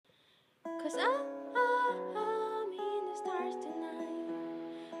'Cause I'm in the stars tonight.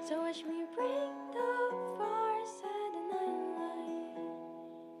 So watch me bring the fires at the night light.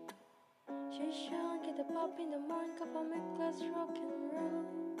 Shine, get the pop in the morning, cup of milk, glass, rock and roll.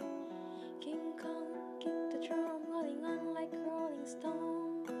 King Kong, kick the drum, rolling on like Rolling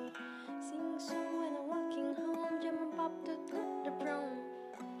Stone. Sing song when I'm walking home, jump and pop to the brown.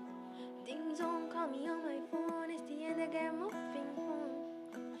 Ding dong, call me on my phone, it's the end again, moving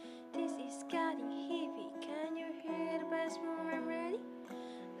home. This is getting heavy, can you hear the bass boom? I'm ready.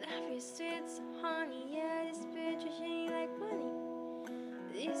 Life is sweet, so honey, yeah, this bitch is shiny like money.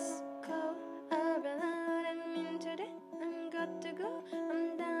 This cold, overload, I'm into that, I'm good to go.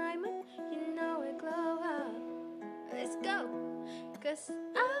 I'm diamond, you know I glow up. Let's go, 'cause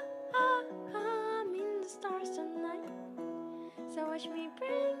I'm in the stars tonight. So watch me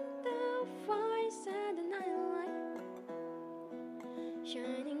bring the fires at the night light.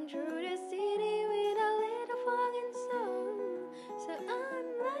 Shining through the city with a little fog and soul. So I'm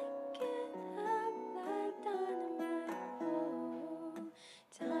like it up like dynamite. Oh,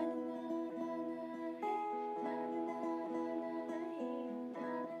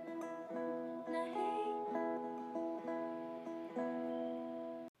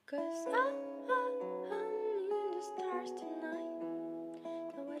 cause I'm in the stars tonight.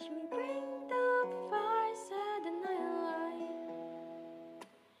 So watch me bring the fires at the night light.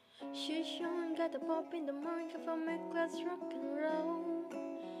 She shone, got the pop in the morning, cup of milk, glass, rock and roll.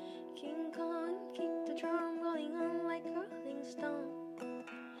 King Kong, kick the drum, rolling on like Rolling Stone.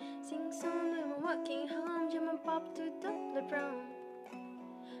 Sing song when I'm walking home, jump and pop to the brown.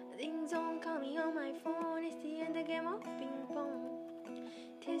 Ding dong, call me on my phone, it's the end of game of ping pong.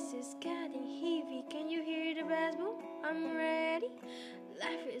 This is getting heavy, can you hear the bass boom? I'm ready.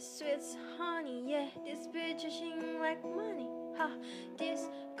 Life is sweet, honey, yeah, this bitch is shing like money. Ha,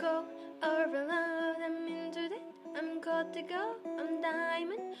 disco overload, I'm into that, I'm good to go. I'm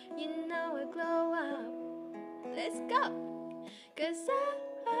diamond, you know I glow up. Let's go, 'cause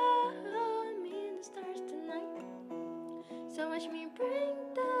I'm in the stars tonight. So watch me bring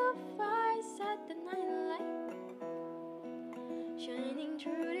the fires at the night light. Shining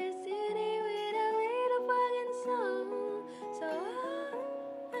through the city with a little fog and soul. So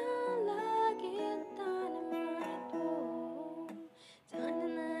I'm like it dynamite. Oh,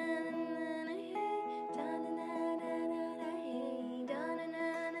 da-na-na-na-na-na, hey, da-na-na-na-na-na, hey,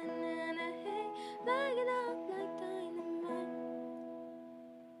 da-na-na-na-na-na, hey, like it up like dynamite.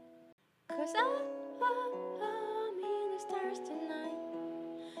 'Cause I'm in the stars tonight.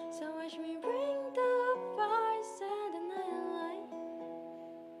 So watch me bring the fires at the night light.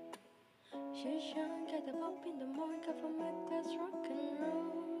 She shone, get the pop in the morning, cup of milk, glass, rock and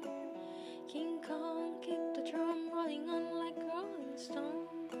roll. King Kong, kick the drum, rolling on like Rolling Stone.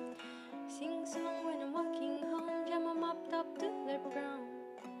 Sing song when I'm walking home, jam I'm up to the ground.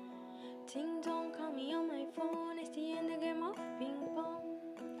 Ding dong, call me on my phone, it's the end of game of ping pong.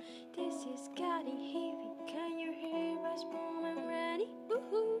 This is getting heavy, can you hear bass boom? I'm ready.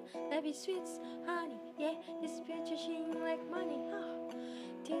 Woohoo, life is sweet, honey, yeah, this bitch is shing like money.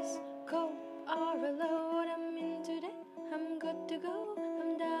 Disco overload, I'm into that, I'm good to go.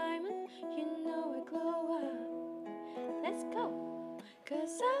 I'm diamond, you know I glow up. Let's go,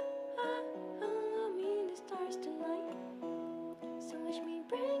 'cause I'm in the stars tonight. So watch me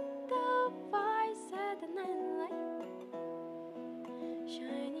bring the fires at the night light.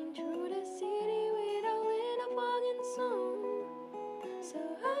 Shining through the city with a little fog and soul. So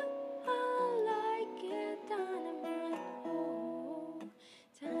I like it dynamite. Oh,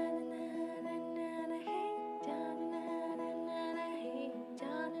 da-na-na-na-na-na, hey, da-na-na-na-na-na, hey,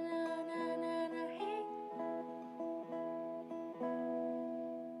 da-na-na-na-na-na, hey.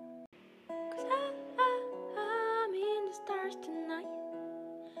 'Cause I'm in the stars tonight.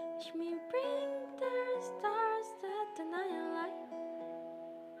 Watch me bring the stars at the night light.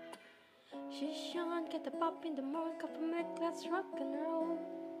 She shone, get the pop in the morning, cup of milk, let's rock and roll.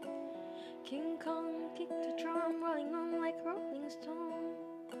 King Kong, kick the drum, rolling on like Rolling Stone.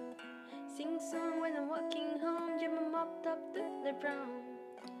 Sing song when I'm walking home, jam I'm up to the brown.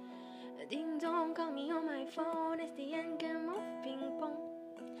 Ding dong, call me on my phone, it's the end game of ping pong.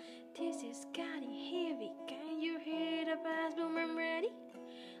 This is getting heavy, can you hear the bass boom? I'm ready.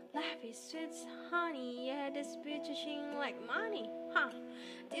 Life is sweet, honey, yeah, this bitch is shing like money. Huh,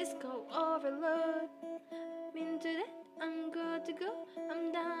 disco overload, I'm into that, I'm good to go.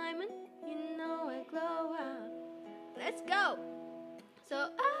 I'm diamond, you know I glow up. Let's go. So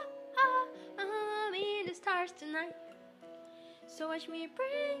I'm in the stars tonight. So watch me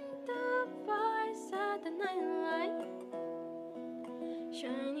bring the fires at the night light.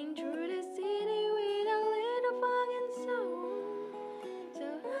 Shining through the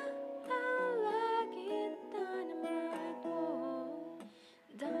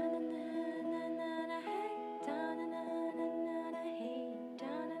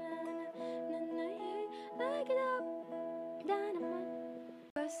light it up, dynamite.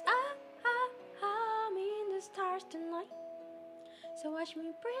 'Cause I'm in the stars tonight. So watch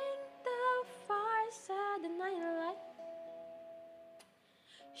me bring the fire, set the night light.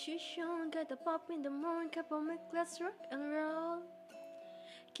 She shone, get the pop in the morning, cup of milk, let's rock and roll.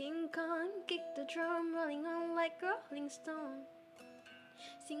 King Kong kick the drum, rolling on like Rolling Stone.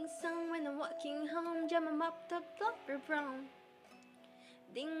 Sing song when I'm walking home, jam 'em up the block brown.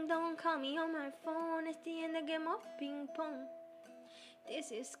 Ding dong, call me on my phone, it's the end of the game of ping pong. This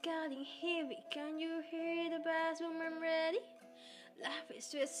is getting heavy, can you hear the bass when I'm ready? Life is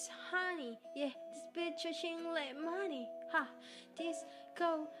sweet honey, yeah, this bitch charging like money. Ha, this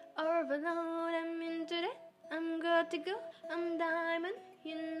go overload, I'm into that, I'm good to go, I'm diamond,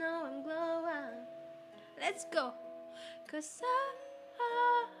 you know I'm glowing. Let's go, 'cause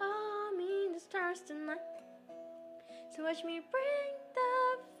I'm in the stars tonight. So watch me bring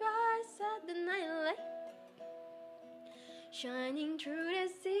the fire, set the night light. Shining through the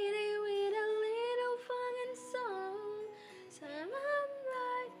city with a little fun and song. So I'm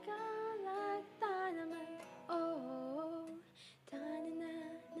like dynamite. Oh,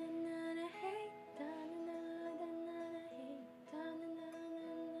 da-na-na-na-na-na, hey, da-na-na-na-na-na, hey,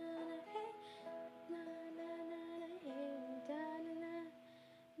 da-na-na-na-na-na, hey, na-na-na-na, hey,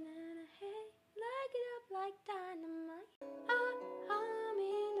 da-na-na-na-na, hey, light it up like dynamite. I'm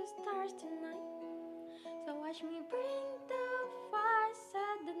in the stars tonight. So watch me bring the fire,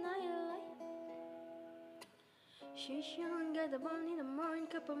 set the night light. She shone, get the bone in the morning,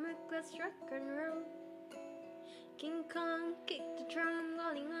 cup of milk, let's rock and roll. King Kong kick the drum,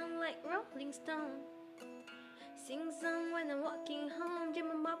 rolling on like Rolling Stone. Sing song when I'm walking home,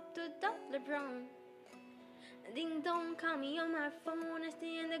 jam 'em up to Dudley Brown. Ding dong, call me on my phone, it's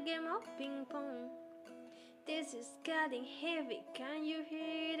the end of the game of ping pong. This is getting heavy, can you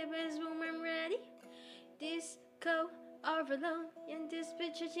hear the bass boom? I'm ready. Disco overload, and this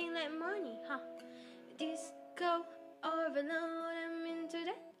bitch charging like money, huh? Disco overload, I'm into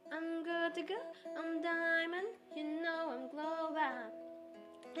that, I'm good to go, I'm diamond, you know I'm glowing.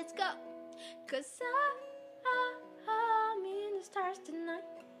 Let's go, 'cause I'm in the stars tonight.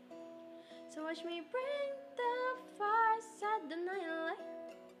 So watch me bring the fire, set the night light.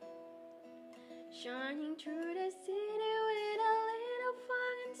 Shining through the city with a little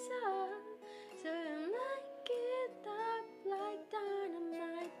fun and sun. So you like it up like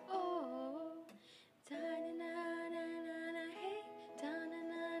dynamite. Oh, da-na-na-na-na-na, hey,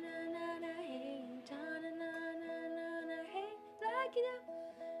 da-na-na-na-na-na, hey, da-na-na-na-na-na, hey, like it up.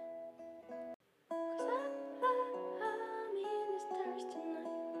 'Cause I'm in the stars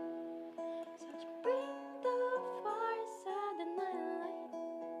tonight. So you bring the fire, set the night light.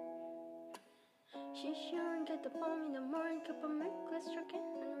 She shone, get the bomb in the morning, cup of milk, let's rock and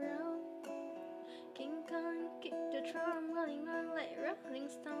roll. King Kong kick the drum, rolling on like Rolling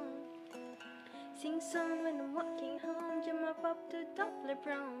Stone. Sing song when I'm walking home, jam up to Dudley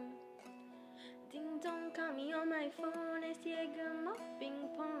Brown. Ding dong, call me on my phone, I see a game of ping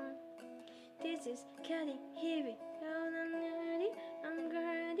pong. This is getting heavy, I'm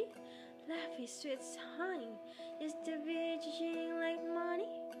girly. Life is sweet honey, it's the bitch charging like money.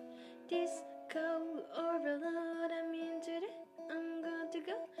 Disco overload, I'm into it, I'm good to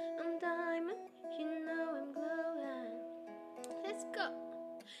go, I'm diamond, you know I'm glowing. Let's go,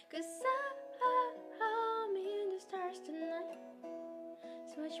 'cause I'm in the stars tonight.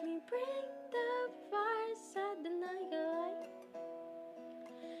 So watch me bring the fire, set the night light.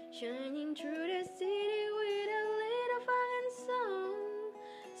 Shining through the city with a little fun song.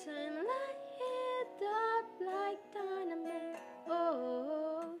 So I'm light it up like dynamite.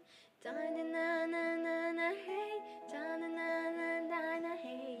 Oh, da-na-na-na-na-na, hey, da-na-na-na-na-na,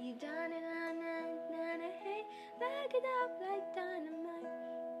 hey, da-na-na-na-na-na, hey, light it up like dynamite.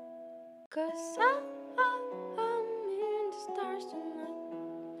 'Cause I'm in the stars tonight.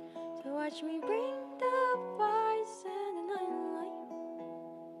 So watch me bring the fire, set the night light.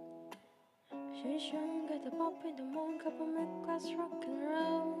 She shone, get the pop in the morning, cup of milk, let's rock and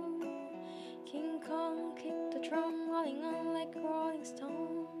roll. King Kong kick the drum, rolling on like Rolling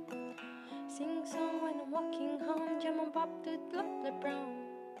Stone. Sing song when I'm walking home, jam 'em up to Dudley Brown.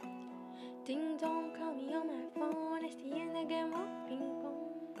 Ding dong, call me on my phone, it's the end of the game of ping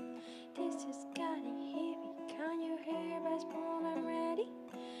pong. This is getting heavy, can you hear bass boom? I'm ready.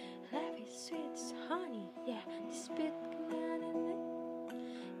 Life is sweet honey, yeah, this bit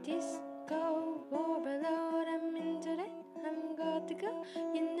disco overload, I'm into that, I'm good to go,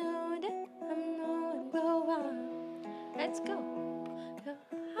 you know that, I'm glowing. Let's go.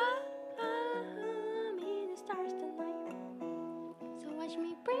 I'm in the stars tonight. So watch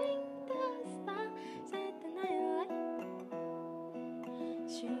me bring the star, set the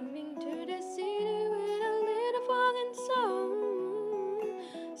streaming to the city with a little fucking soul.